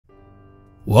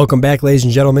Welcome back, ladies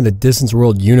and gentlemen, to Distance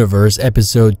World Universe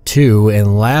episode 2,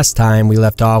 and last time we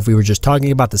left off we were just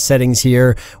talking about the settings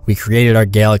here. We created our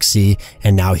galaxy,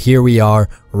 and now here we are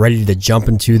ready to jump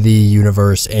into the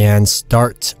universe and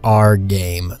start our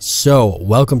game. So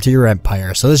welcome to your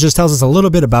empire. So this just tells us a little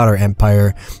bit about our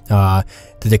empire. The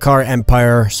Dakar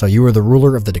Empire. So you are the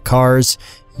ruler of the Dakars.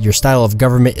 Your style of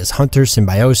government is hunter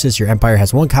symbiosis. Your empire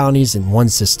has 1 colonies in 1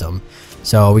 system.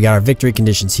 So we got our victory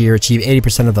conditions here. Achieve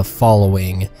 80% of the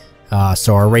following.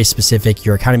 So our race specific,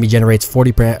 your economy generates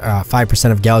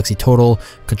 45% of galaxy total,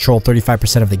 control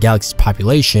 35% of the galaxy's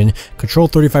population, control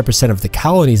 35% of the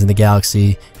colonies in the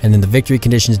galaxy, and then the victory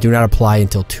conditions do not apply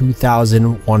until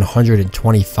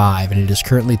 2125, and it is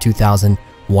currently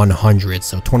 2100,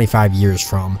 so 25 years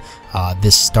from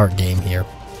this start game here.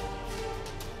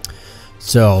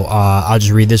 So I'll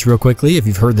just read this real quickly. If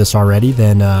you've heard this already,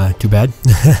 then too bad.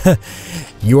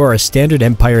 You are a standard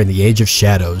empire in the Age of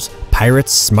Shadows.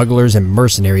 Pirates, smugglers, and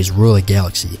mercenaries rule a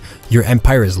galaxy. Your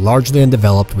empire is largely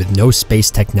undeveloped with no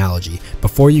space technology.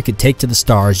 Before you can take to the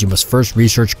stars, you must first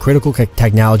research critical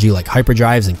technology like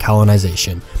hyperdrives and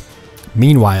colonization.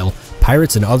 Meanwhile,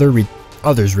 pirates and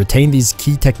others retain these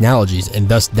key technologies and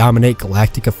thus dominate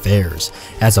galactic affairs.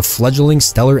 As a fledgling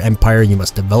stellar empire, you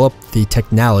must develop the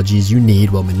technologies you need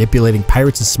while manipulating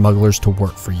pirates and smugglers to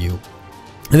work for you.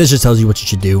 And this just tells you what you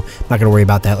should do. I'm not going to worry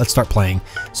about that. Let's start playing.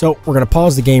 So we're going to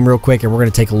pause the game real quick and we're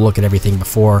going to take a look at everything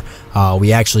before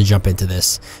we actually jump into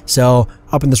this. So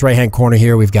up in this right hand corner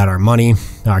here, we've got our money,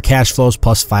 our cash flows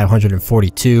plus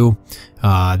 542.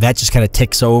 That just kind of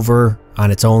ticks over on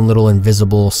its own little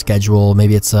invisible schedule.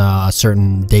 Maybe it's a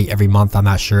certain date every month, I'm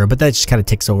not sure, but that just kind of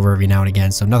ticks over every now and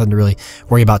again, so nothing to really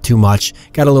worry about too much.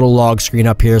 Got a little log screen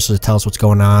up here so to tell us what's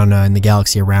going on in the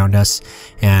galaxy around us,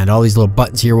 and all these little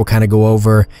buttons here we'll kind of go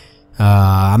over.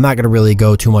 I'm not going to really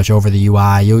go too much over the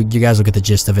UI. You guys will get the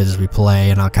gist of it as we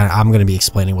play, and I'm going to be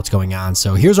explaining what's going on.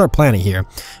 So here's our planet here.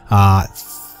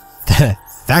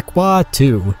 Thakwa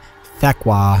 2.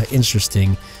 Thakwa,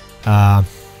 interesting.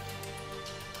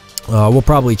 We'll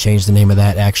probably change the name of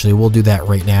that, actually. We'll do that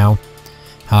right now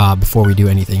before we do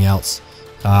anything else.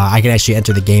 I can actually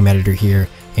enter the game editor here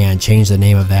and change the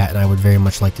name of that, and I would very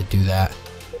much like to do that.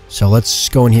 So let's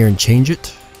go in here and change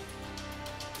it,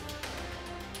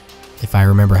 if I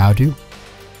remember how to.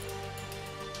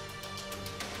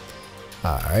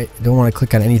 Alright, don't want to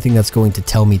click on anything that's going to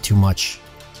tell me too much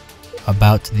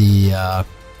about the...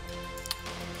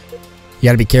 You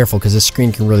gotta be careful, because this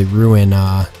screen can really ruin...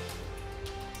 the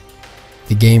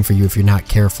game for you if you're not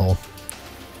careful.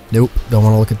 Nope, don't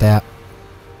want to look at that.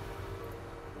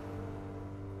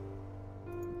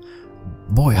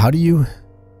 Boy, how do you...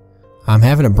 I'm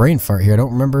having a brain fart here. I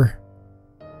don't remember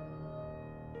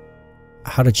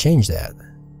how to change that.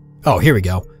 Oh, here we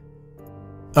go.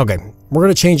 Okay, we're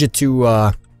going to change it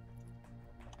to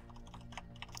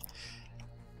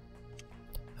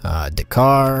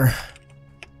Dakar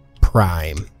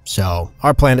Prime. So,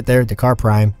 our planet there, Dakar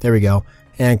Prime. There we go.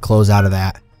 And close out of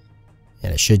that,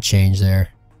 and it should change there.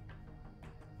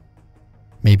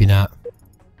 Maybe not.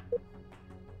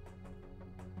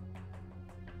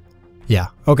 Yeah,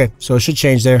 okay, so it should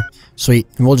change there. Sweet.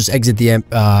 And we'll just exit the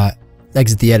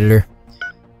editor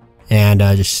and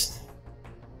just...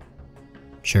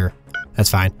 Sure, that's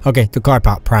fine. Okay, Dakar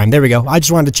Prime, there we go. I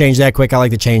just wanted to change that quick. I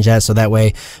like to change that so that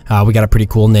way we got a pretty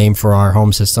cool name for our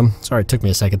home system. Sorry, it took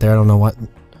me a second there. I don't know what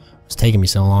was taking me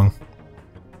so long.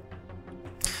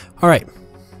 Alright.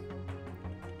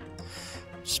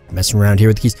 Just messing around here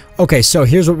with the keys. Okay, so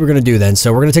here's what we're going to do then.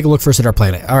 So we're going to take a look first at our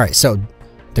planet. Alright, so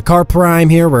Dakar Prime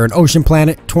here. We're an ocean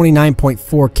planet.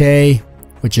 29.4K,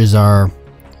 which is our...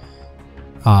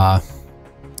 the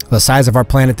size of our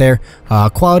planet there.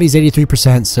 Quality is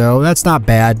 83%, so that's not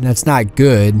bad. That's not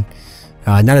good.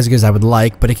 Not as good as I would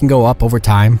like, but it can go up over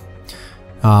time.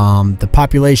 The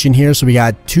population here, so we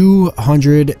got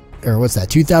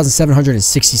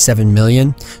 2,767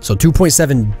 million, so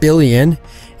 2.7 billion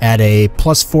at a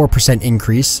plus 4%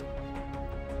 increase.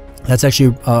 That's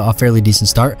actually a fairly decent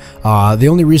start. The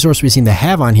only resource we seem to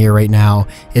have on here right now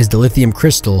is the lithium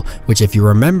crystal, which, if you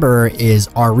remember, is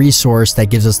our resource that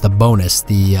gives us the bonus.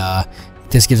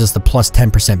 This gives us the plus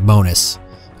 10% bonus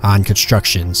on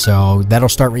construction, so that'll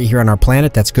start right here on our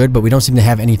planet. That's good, but we don't seem to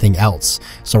have anything else,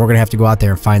 so we're gonna have to go out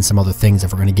there and find some other things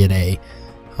if we're gonna get a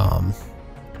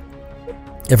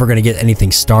if we're going to get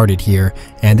anything started here.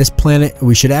 And this planet,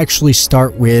 we should actually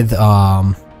start with,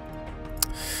 let's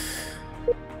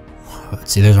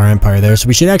see, there's our empire there. So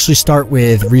we should actually start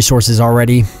with resources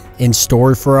already in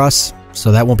store for us.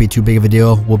 So that won't be too big of a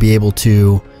deal. We'll be able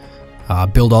to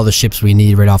build all the ships we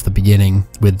need right off the beginning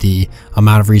with the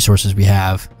amount of resources we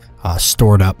have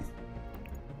stored up.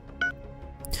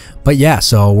 But yeah,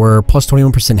 so we're plus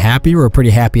 21% happy. We're a pretty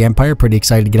happy empire, pretty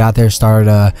excited to get out there, start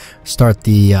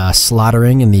the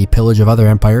slaughtering and the pillage of other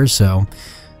empires. So,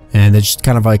 and it's just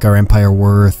kind of like our empire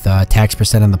worth, tax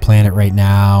percent on the planet right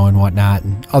now and whatnot,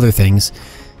 and other things.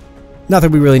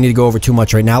 Nothing we really need to go over too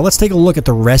much right now. Let's take a look at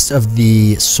the rest of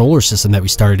the solar system that we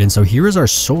started in. So here is our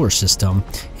solar system,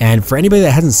 and for anybody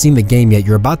that hasn't seen the game yet,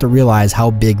 you're about to realize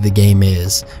how big the game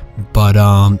is. But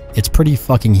it's pretty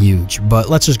fucking huge. But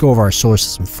let's just go over our solar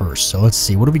system first. So let's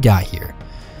see, what do we got here?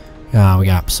 We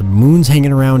got some moons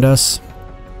hanging around us.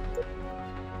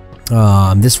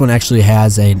 This one actually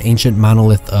has an ancient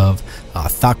monolith of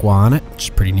Thaqua on it, which is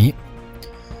pretty neat.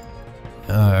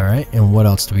 Alright, and what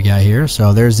else do we got here?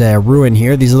 So there's a ruin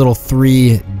here. These little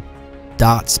 3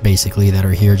 dots basically that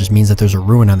are here just means that there's a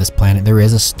ruin on this planet. There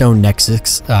is a stone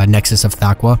nexus of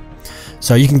Thaqua.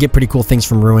 So you can get pretty cool things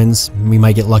from ruins. We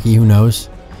might get lucky, who knows.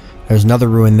 There's another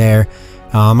ruin there.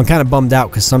 I'm kind of bummed out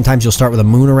because sometimes you'll start with a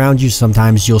moon around you.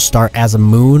 Sometimes you'll start as a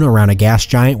moon around a gas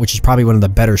giant, which is probably one of the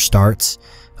better starts.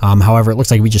 However, it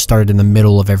looks like we just started in the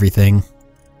middle of everything.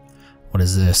 What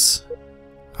is this?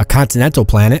 A continental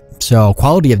planet, so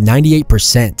quality of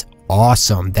 98%.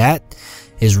 Awesome. That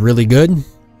is really good.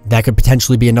 That could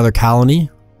potentially be another colony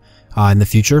in the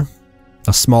future.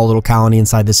 A small little colony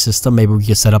inside this system. Maybe we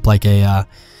could set up like a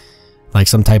like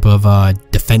some type of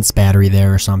defense battery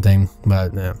there or something.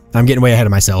 But I'm getting way ahead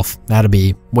of myself. That'll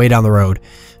be way down the road.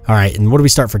 All right, and what do we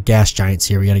start for gas giants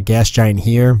here? We got a gas giant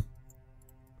here,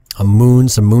 a moon,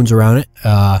 some moons around it,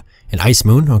 an ice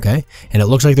moon. Okay, and it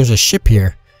looks like there's a ship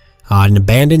here. An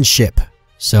abandoned ship.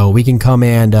 So we can come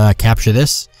and capture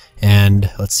this.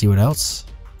 And let's see what else.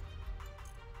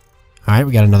 Alright,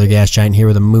 we got another gas giant here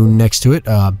with a moon next to it.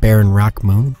 Barren rock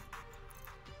moon.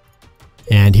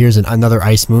 And here's another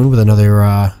ice moon with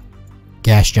another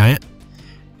gas giant.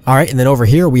 Alright, and then over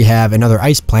here we have another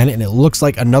ice planet. And it looks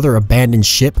like another abandoned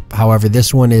ship. However,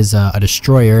 this one is a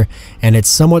destroyer. And it's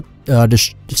somewhat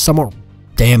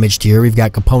damaged here. We've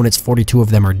got components. 42 of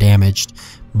them are damaged.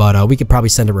 But we could probably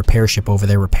send a repair ship over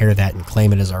there, repair that, and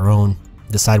claim it as our own.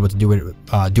 Decide what to do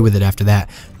with it after that.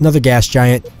 Another gas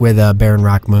giant with a barren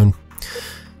rock moon.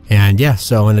 And yeah,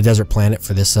 so in a desert planet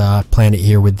for this planet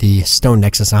here with the stone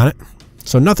nexus on it.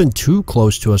 So nothing too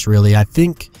close to us really. I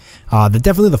think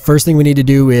definitely the first thing we need to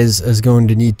do is going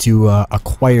to need to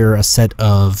acquire a set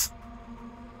of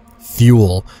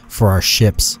fuel for our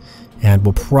ships. And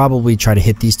we'll probably try to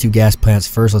hit these 2 gas plants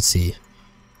first. Let's see.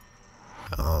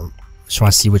 Just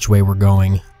want to see which way we're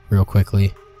going real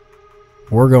quickly.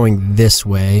 We're going this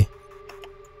way.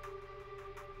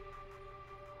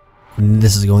 And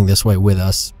this is going this way with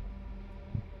us.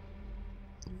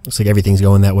 Looks like everything's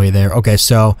going that way there. Okay,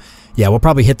 so yeah, we'll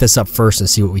probably hit this up first and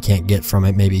see what we can't get from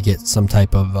it. Maybe get some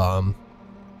type of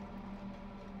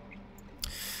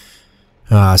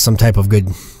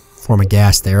good form of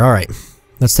gas there. All right,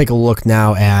 let's take a look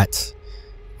now at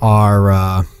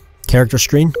our character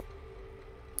screen.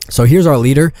 So here's our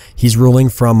leader. He's ruling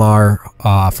from our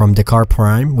from Dakar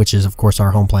Prime, which is of course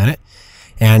our home planet.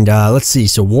 And let's see.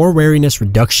 So war wariness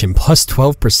reduction plus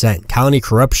 12%, colony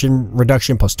corruption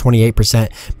reduction plus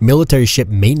 28%, military ship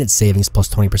maintenance savings plus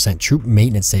 20%, troop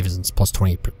maintenance savings plus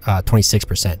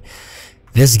 26%.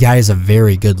 This guy is a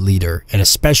very good leader, and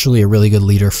especially a really good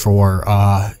leader for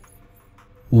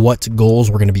what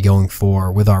goals we're going to be going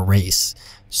for with our race.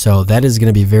 So that is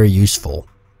going to be very useful.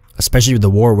 Especially with the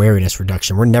war wariness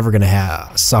reduction. We're never going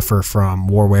to suffer from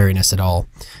war wariness at all.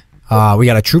 We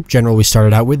got a troop general we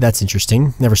started out with. That's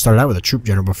interesting. Never started out with a troop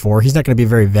general before. He's not going to be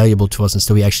very valuable to us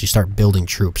until we actually start building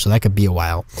troops. So that could be a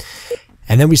while.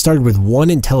 And then we started with 1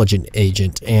 intelligent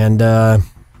agent. And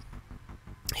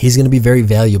he's going to be very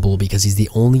valuable because he's the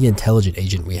only intelligent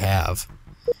agent we have.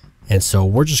 And so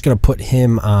we're just going to put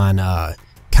him on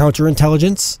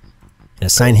counterintelligence. And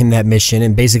assign him that mission,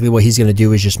 and basically what he's going to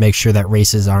do is just make sure that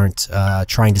races aren't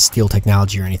trying to steal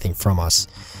technology or anything from us.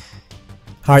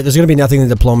 Alright, there's going to be nothing in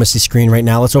the diplomacy screen right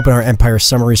now. Let's open our Empire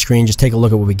summary screen, just take a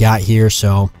look at what we got here.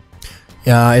 So,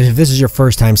 if this is your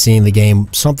first time seeing the game,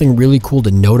 something really cool to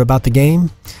note about the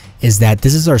game is that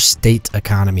this is our state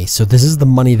economy. So this is the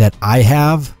money that I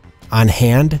have on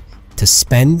hand to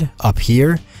spend up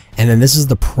here, and then this is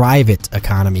the private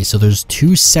economy. So there's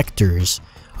 2 sectors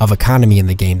of economy in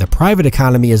the game. The private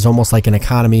economy is almost like an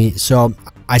economy. So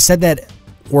I said that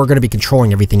we're going to be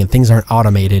controlling everything and things aren't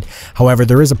automated. However,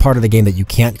 there is a part of the game that you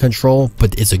can't control,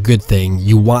 but it's a good thing.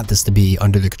 You want this to be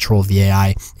under the control of the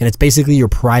AI, and it's basically your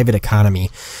private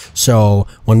economy. So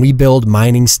when we build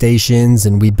mining stations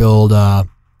and we build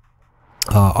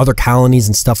other colonies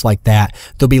and stuff like that,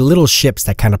 there'll be little ships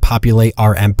that kind of populate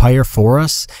our empire for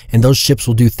us, and those ships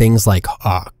will do things like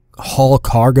haul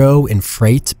cargo and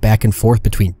freight back and forth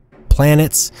between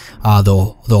planets.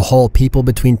 They'll haul people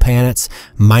between planets.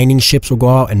 Mining ships will go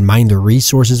out and mine the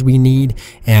resources we need,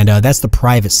 and that's the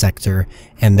private sector.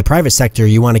 And the private sector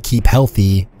you want to keep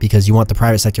healthy because you want the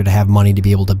private sector to have money to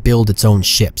be able to build its own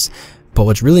ships. But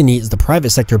what's really neat is the private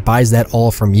sector buys that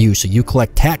all from you, so you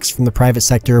collect tax from the private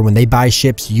sector. When they buy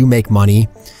ships, you make money,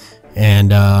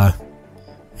 and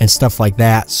stuff like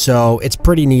that. So it's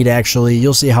pretty neat, actually.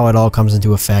 You'll see how it all comes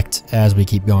into effect as we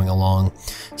keep going along.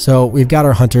 So we've got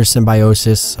our hunter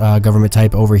symbiosis government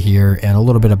type over here, and a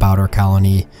little bit about our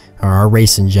colony, or our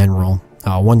race in general.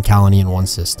 One colony and one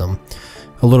system.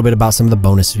 A little bit about some of the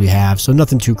bonuses we have, so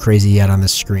nothing too crazy yet on the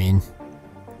screen.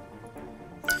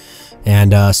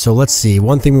 And so let's see,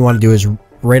 one thing we want to do is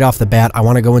right off the bat, I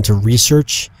want to go into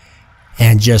research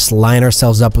and just line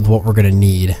ourselves up with what we're going to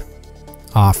need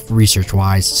research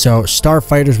wise. So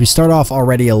starfighters, we start off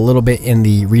already a little bit in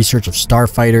the research of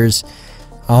starfighters.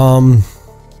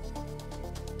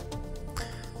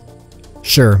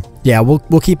 Sure, yeah, we'll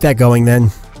keep that going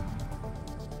then.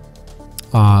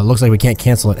 Looks like we can't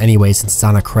cancel it anyway since it's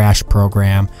on a crash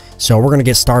program, so we're gonna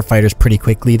get starfighters pretty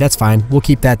quickly. That's fine, we'll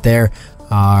keep that there.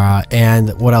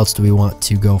 And what else do we want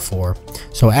to go for?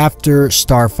 So after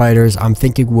starfighters, I'm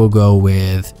thinking we'll go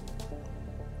with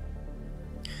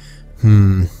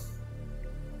let's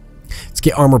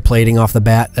get armor plating off the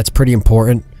bat. That's pretty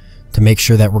important to make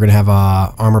sure that we're gonna have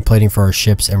armor plating for our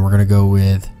ships, and we're gonna go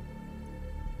with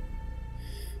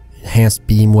enhanced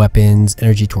beam weapons,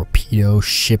 energy torpedo,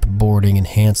 ship boarding,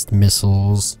 enhanced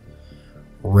missiles,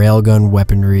 railgun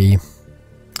weaponry.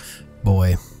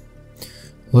 Boy,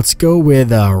 let's go with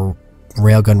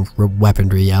railgun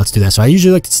weaponry. Yeah, let's do that. So I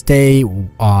usually like to stay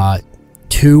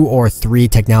 2 or 3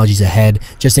 technologies ahead,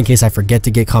 just in case I forget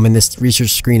to come in this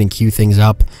research screen and queue things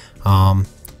up.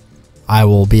 I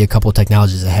will be a couple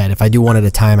technologies ahead. If I do one at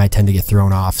a time, I tend to get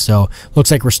thrown off. So looks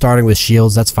like we're starting with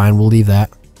shields. That's fine, we'll leave that.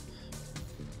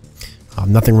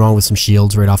 Nothing wrong with some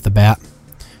shields right off the bat.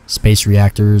 Space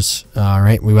reactors.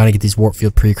 Alright, we want to get these warp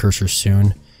field precursors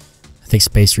soon. I think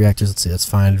space reactors, let's see, that's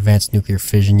fine. Advanced nuclear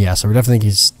fission, yeah, so we're definitely going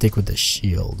to stick with the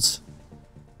shields.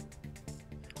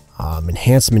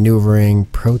 Enhanced maneuvering,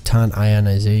 proton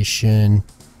ionization,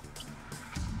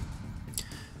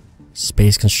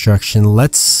 space construction.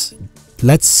 Let's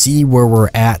see where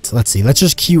we're at. Let's see, let's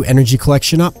just queue energy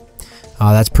collection up.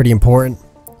 That's pretty important.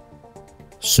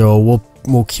 So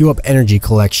we'll queue up energy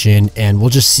collection, and we'll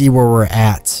just see where we're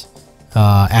at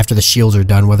after the shields are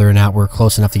done, whether or not we're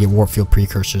close enough to get warp field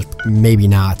precursors. Maybe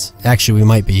not. Actually, we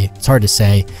might be. It's hard to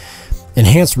say.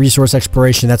 Enhanced resource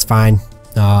exploration, that's fine.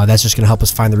 That's just going to help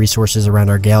us find the resources around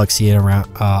our galaxy and around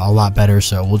a lot better,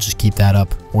 so we'll just keep that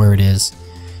up where it is.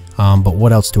 But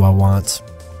what else do I want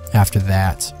after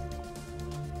that?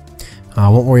 I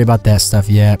won't worry about that stuff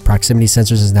yet. Proximity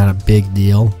sensors is not a big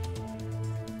deal.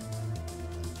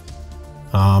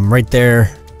 Right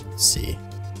there, let's see.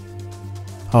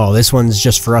 Oh, this one's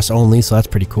just for us only, so that's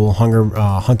pretty cool.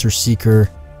 Hunter Seeker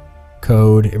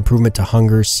code, improvement to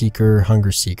Hunger Seeker.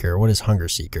 Hunger Seeker, what is Hunger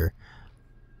Seeker?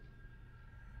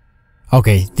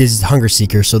 Okay, this is Hunger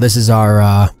Seeker, so this is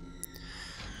our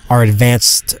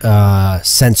advanced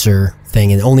sensor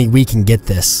thing, and only we can get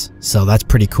this, so that's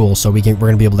pretty cool. So we're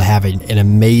gonna be able to have an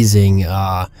amazing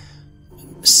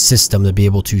system to be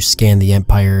able to scan the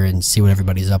Empire and see what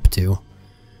everybody's up to.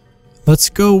 Let's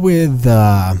go with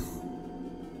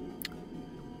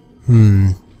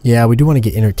yeah, we do want to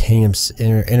get entertainment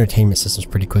systems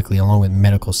pretty quickly, along with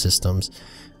medical systems.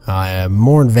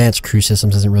 More advanced crew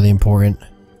systems isn't really important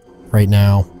right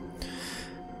now.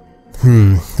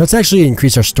 Let's actually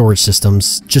increase our storage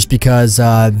systems, just because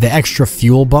the extra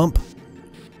fuel bump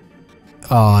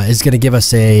is going to give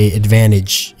us a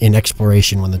advantage in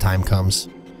exploration when the time comes.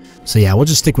 So yeah, we'll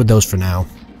just stick with those for now.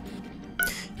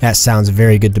 That sounds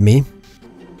very good to me.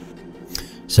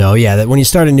 So yeah, when you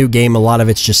start a new game, a lot of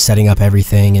it's just setting up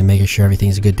everything and making sure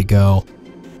everything's good to go.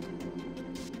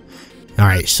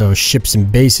 Alright, so ships and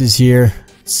bases here.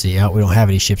 Let's see, we don't have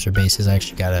any ships or bases. I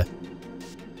actually gotta...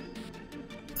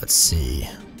 Let's see.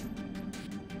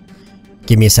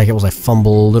 Give me a second while I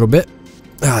fumble a little bit.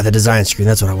 The design screen,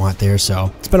 that's what I want there.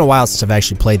 So it's been a while since I've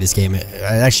actually played this game. It's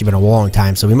actually been a long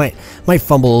time, so we might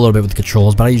fumble a little bit with the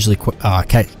controls, but I usually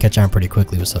catch on pretty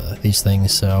quickly with these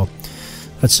things. So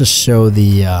let's just show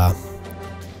the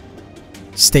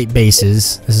state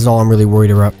bases. This is all I'm really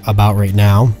worried about right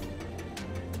now.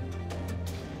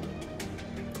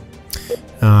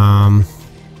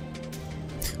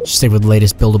 Just stick with the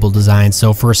latest buildable design.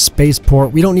 So for a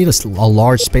spaceport, we don't need a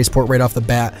large spaceport right off the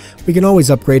bat. We can always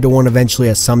upgrade to one eventually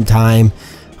at some time.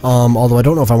 Although I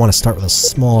don't know if I want to start with a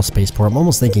small spaceport. I'm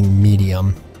almost thinking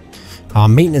medium.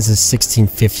 Maintenance is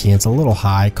 1650. It's a little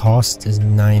high. Cost is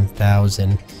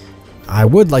 9,000. I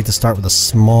would like to start with a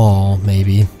small,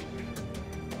 maybe.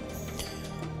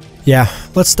 Yeah,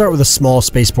 let's start with a small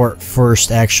spaceport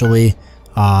first, actually.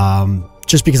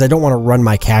 Just because I don't want to run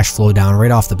my cash flow down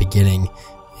right off the beginning.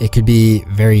 It could be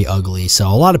very ugly. So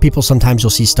a lot of people, sometimes you'll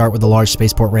see start with a large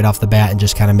spaceport right off the bat and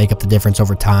just kind of make up the difference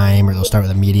over time, or they'll start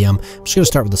with a medium. I'm just going to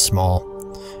start with a small.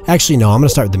 Actually, no, I'm going to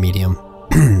start with the medium.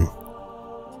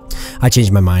 I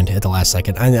changed my mind at the last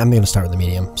second. I'm going to start with the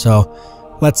medium. So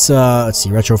let's see,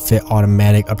 retrofit,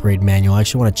 automatic, upgrade, manual. I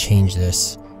actually want to change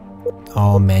this.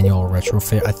 All manual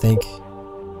retrofit, I think.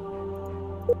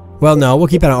 Well, no, we'll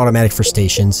keep it on automatic for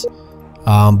stations.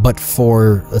 But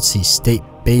for, let's see, state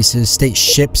bases, state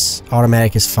ships,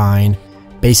 automatic is fine.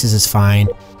 Bases is fine.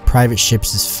 Private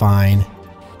ships is fine.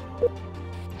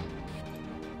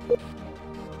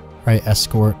 Right,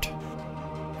 escort.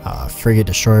 Frigate,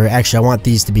 destroyer. Actually, I want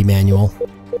these to be manual.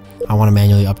 I want to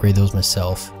manually upgrade those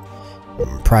myself.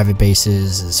 Private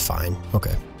bases is fine.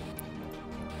 Okay.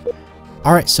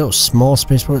 Alright, so small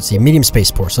spaceport. Let's see, medium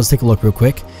spaceport. So let's take a look real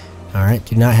quick. Alright,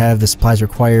 do not have the supplies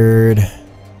required.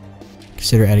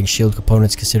 Consider adding shield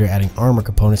components. Consider adding armor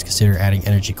components. Consider adding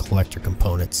energy collector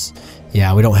components.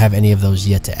 Yeah, we don't have any of those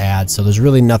yet to add. So there's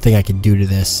really nothing I can do to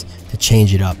this to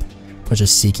change it up. Bunch of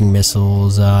seeking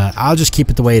missiles. I'll just keep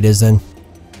it the way it is then.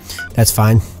 That's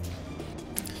fine.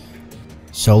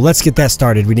 So let's get that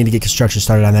started. We need to get construction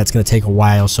started on that. It's going to take a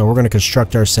while. So we're going to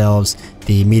construct ourselves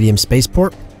the medium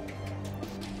spaceport.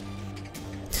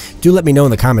 Do let me know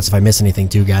in the comments if I miss anything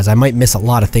too, guys. I might miss a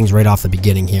lot of things right off the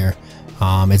beginning here.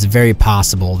 It's very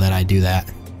possible that I do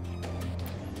that.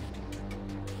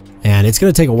 And it's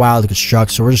going to take a while to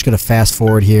construct, so we're just going to fast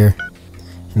forward here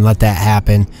and let that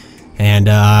happen. And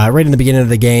right in the beginning of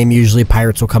the game, usually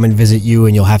pirates will come and visit you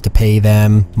and you'll have to pay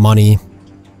them money.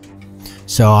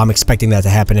 So I'm expecting that to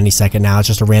happen any second now. It's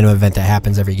just a random event that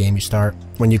happens every game you start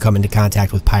when you come into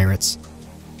contact with pirates.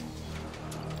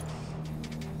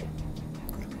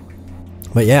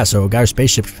 But yeah, so we got our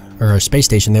spaceship, or our space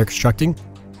station there constructing.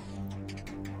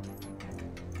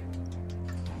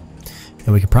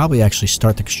 And we could probably actually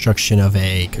start the construction of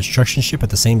a construction ship at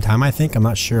the same time, I think. I'm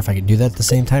not sure if I could do that at the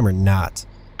same time or not.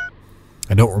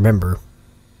 I don't remember.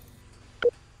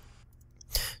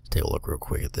 Let's take a look real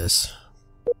quick at this.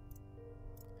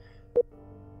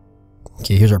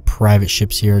 Okay, here's our private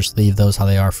ships here. Just leave those how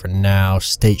they are for now.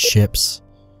 State ships.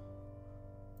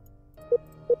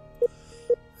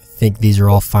 I think these are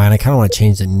all fine. I kind of want to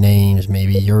change the names,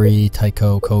 maybe. Yuri,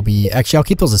 Tycho, Kobe. Actually, I'll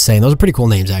keep those the same. Those are pretty cool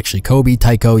names, actually. Kobe,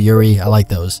 Tycho, Yuri. I like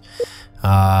those.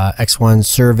 X1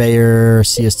 Surveyor,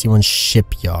 CST1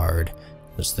 Shipyard.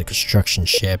 That's the construction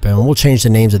ship. And we'll change the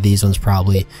names of these ones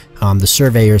probably. The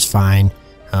Surveyor's fine.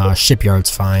 Shipyard's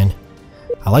fine.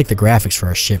 I like the graphics for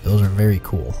our ship. Those are very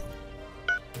cool.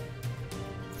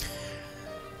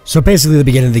 So basically the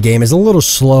beginning of the game is a little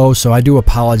slow, so I do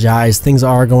apologize. Things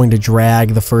are going to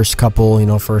drag the first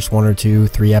couple, first 1 or 2,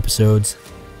 3 episodes.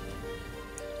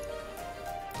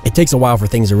 It takes a while for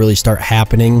things to really start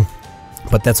happening,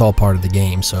 but that's all part of the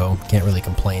game, so can't really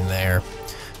complain there.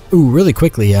 Ooh, really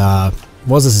quickly, while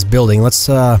this is building, let's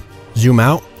zoom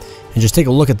out and just take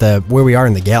a look at where we are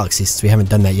in the galaxy, since we haven't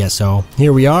done that yet. So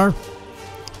here we are,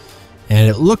 and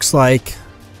it looks like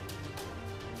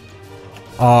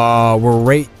we're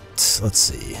right, let's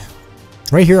see,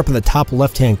 right here up in the top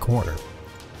left-hand corner.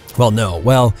 Well, no.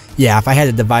 Well, yeah, if I had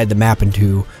to divide the map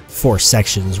into 4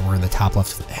 sections, we're in the top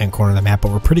left-hand corner of the map,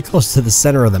 but we're pretty close to the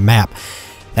center of the map.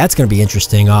 That's going to be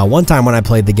interesting. One time when I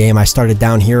played the game, I started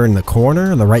down here in the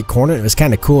corner, in the right corner. It was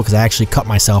kind of cool because I actually cut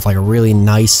myself like a really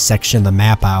nice section of the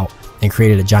map out and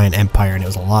created a giant empire, and it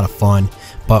was a lot of fun.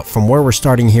 But from where we're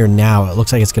starting here now, it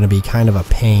looks like it's going to be kind of a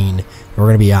pain. We're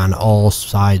going to be on all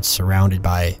sides surrounded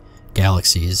by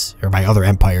galaxies, or by other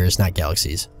empires, not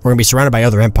galaxies. We're going to be surrounded by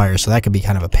other empires, so that could be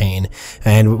kind of a pain.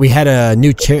 And we had a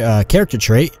new character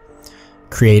trait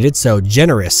created, so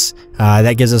generous.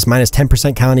 That gives us minus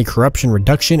 10% colony corruption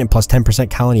reduction and plus 10%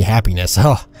 colony happiness.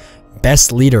 Oh,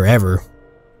 best leader ever.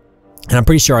 And I'm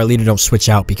pretty sure our leader don't switch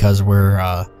out because we're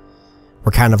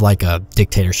kind of like a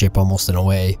dictatorship almost in a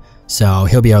way. So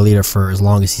he'll be our leader for as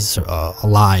long as he's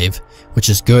alive, which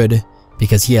is good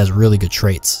because he has really good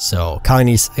traits. So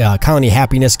colony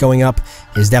happiness going up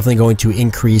is definitely going to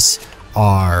increase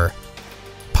our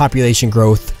population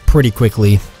growth pretty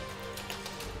quickly.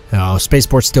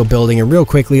 Spaceport's still building, and real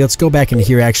quickly, let's go back into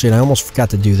here actually, and I almost forgot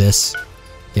to do this.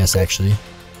 Yes, actually.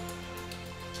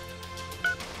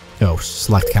 Oh,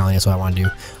 select colony, that's what I want to do.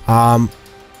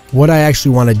 What I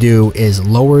actually want to do is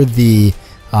lower the,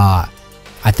 I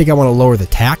think I want to lower the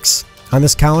tax on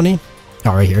this colony.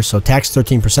 Oh, right here, so tax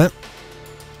 13%.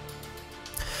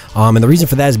 And the reason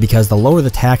for that is because the lower the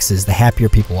taxes, the happier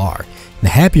people are. And the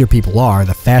happier people are,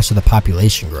 the faster the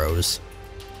population grows.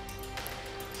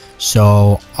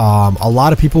 So a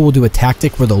lot of people will do a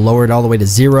tactic where they'll lower it all the way to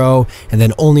 0 and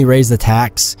then only raise the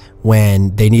tax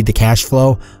when they need the cash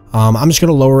flow. I'm just going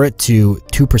to lower it to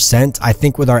 2%. I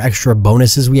think with our extra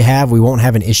bonuses we won't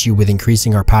have an issue with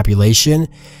increasing our population.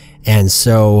 And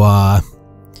so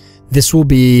this will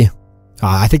be,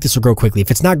 I think this will grow quickly.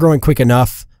 If it's not growing quick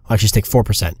enough, I'll actually stick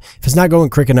 4%. If it's not going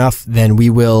quick enough, then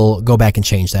we will go back and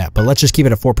change that. But let's just keep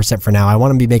it at 4% for now. I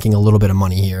want to be making a little bit of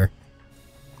money here.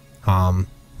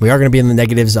 We are going to be in the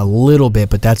negatives a little bit,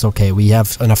 but that's okay. We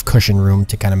have enough cushion room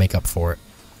to kind of make up for it.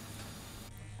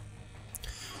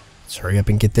 Let's hurry up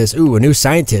and get this. Ooh, a new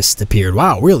scientist appeared.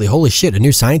 Wow, really? Holy shit, a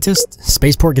new scientist?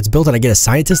 Spaceport gets built and I get a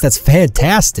scientist? That's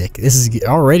fantastic. This is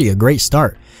already a great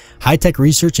start. High-tech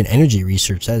research and energy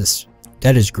research.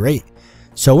 That is great.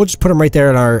 So we'll just put him right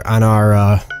there on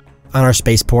our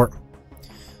spaceport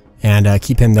and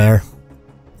keep him there.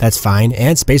 That's fine.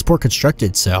 And spaceport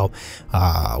constructed. So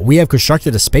we have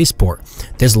constructed a spaceport.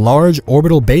 This large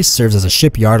orbital base serves as a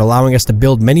shipyard, allowing us to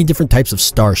build many different types of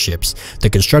starships. The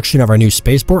construction of our new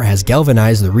spaceport has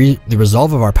galvanized the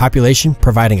resolve of our population,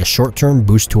 providing a short-term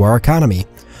boost to our economy.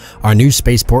 Our new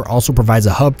spaceport also provides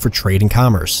a hub for trade and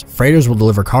commerce. Freighters will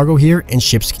deliver cargo here, and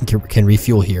ships can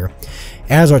refuel here.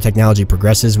 As our technology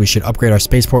progresses, we should upgrade our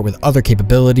spaceport with other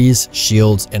capabilities,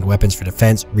 shields, and weapons for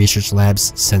defense, research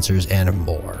labs, sensors, and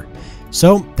more.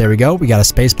 So, there we go. We got a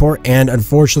spaceport, and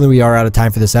unfortunately, we are out of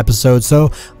time for this episode.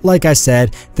 So, like I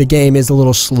said, the game is a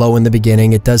little slow in the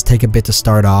beginning. It does take a bit to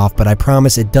start off, but I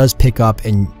promise it does pick up,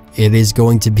 and it is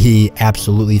going to be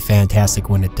absolutely fantastic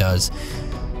when it does.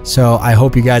 So, I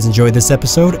hope you guys enjoyed this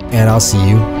episode, and I'll see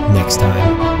you next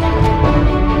time.